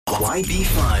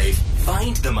YB5.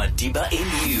 Find the Madiba in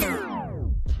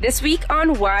you. This week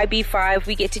on YB5,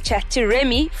 we get to chat to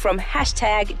Remy from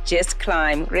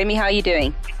 #JustClimb. Remy, how are you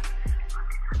doing?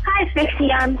 Hi,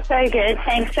 Fixie. I'm so good.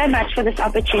 Thanks so much for this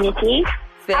opportunity.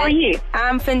 How are you?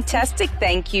 I'm fantastic,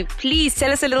 thank you. Please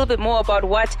tell us a little bit more about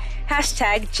what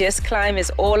 #JustClimb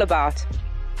is all about.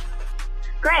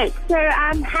 Great. So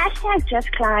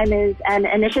 #JustClimb is an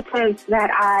initiative that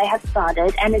I have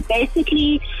started, and it's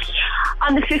basically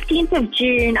on the 15th of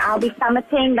June, I'll be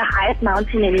summiting the highest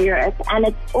mountain in Europe, and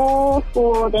it's all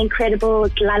for the incredible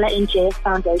Dlala Inje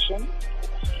Foundation.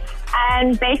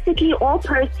 And basically all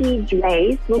proceeds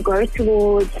raised will go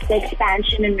towards the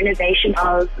expansion and renovation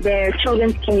of their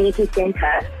children's community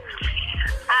center.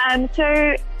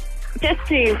 So just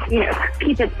to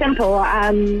keep it simple,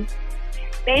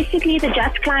 basically the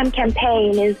Just Climb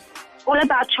campaign is all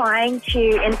about trying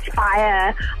to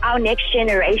inspire our next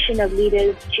generation of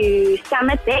leaders to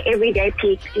summit their everyday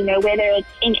peaks, whether it's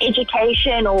in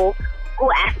education or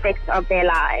all aspects of their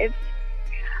lives.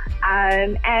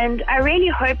 And I really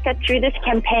hope that through this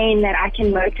campaign that I can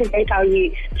motivate our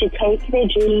youth to take their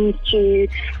dreams to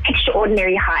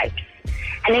extraordinary heights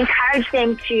and encourage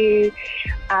them to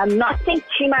not think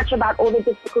too much about all the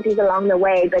difficulties along the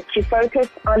way, but to focus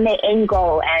on their end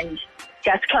goal and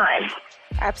just climb.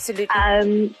 Absolutely.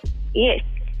 Yes.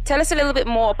 Tell us a little bit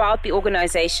more about the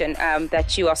organization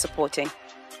that you are supporting.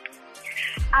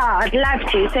 I'd love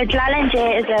to. So Dlala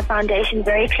Inje is a foundation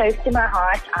very close to my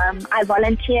heart. I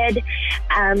volunteered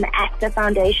at the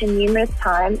foundation numerous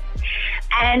times.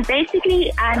 And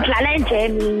basically, Dlala Inje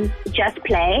means just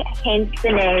play, hence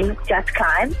the name Just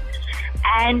Climb.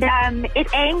 And it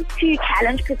aims to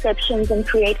challenge perceptions and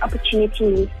create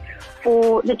opportunities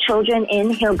for the children in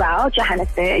Hillbrow,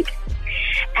 Johannesburg.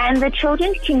 And the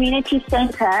Children's Community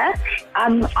Center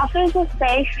offers a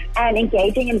safe and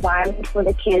engaging environment for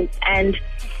the kids, and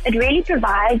it really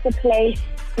provides a place,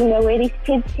 where these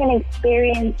kids can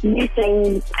experience new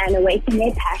things and awaken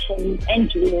their passions and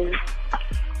dreams.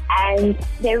 And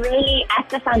they're really, at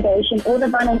the foundation, all the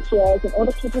volunteers and all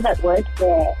the people that work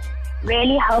there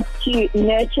really help to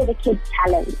nurture the kids'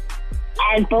 talents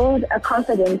and build a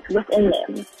confidence within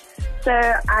them. So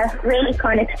I really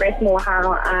can't express more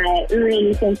how I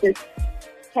really think this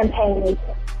campaign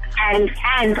and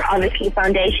obviously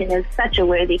foundation is such a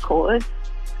worthy cause.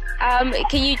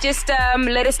 Can you just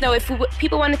let us know if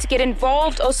people wanted to get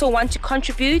involved, also want to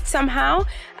contribute somehow,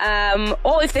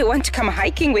 or if they want to come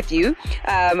hiking with you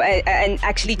and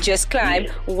actually just climb,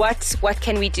 what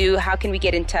can we do? How can we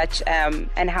get in touch,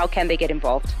 and how can they get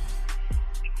involved?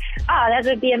 Oh, that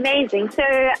would be amazing. So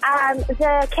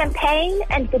the campaign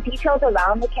and the details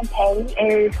around the campaign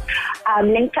is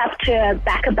linked up to a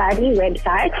BackaBuddy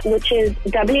website, which is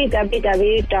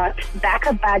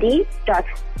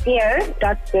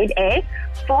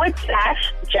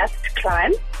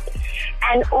www.backabuddy.co.za/justclimb.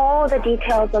 And all the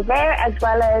details are there, as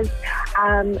well as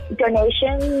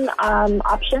donation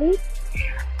options.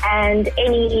 And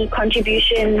any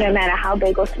contribution, no matter how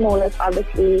big or small, is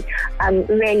obviously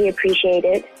really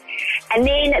appreciated. And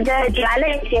then the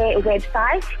Dlala Inje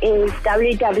website is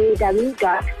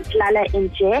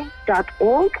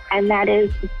www.dlalainje.org, and that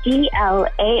is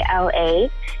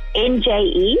DLALANJE.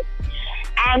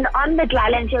 And on the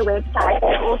Dlala Inje website,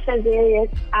 there are also various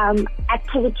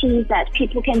activities that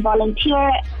people can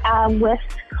volunteer with,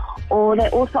 or they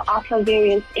also offer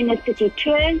various inner city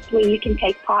tours where you can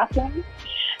take part in.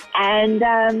 And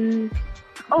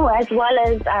as well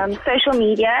as social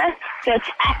media. So it's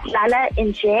at Dlala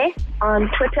Inje on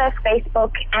Twitter,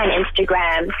 Facebook, and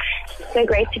Instagram. So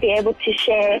great to be able to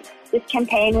share this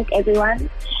campaign with everyone.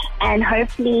 And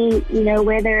hopefully,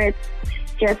 whether it's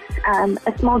just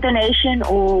a small donation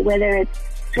or whether it's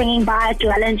swinging by at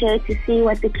Dlala Inje to see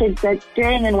what the kids are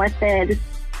doing and what the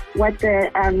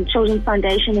Children's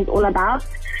Foundation is all about.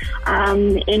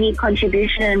 Any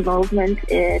contribution and involvement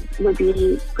would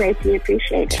be greatly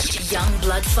appreciated.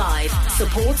 Youngblood 5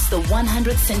 supports the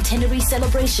 100th centenary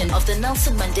celebration of the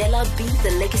Nelson Mandela Be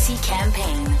the Legacy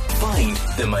campaign. Find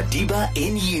the Madiba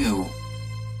in you.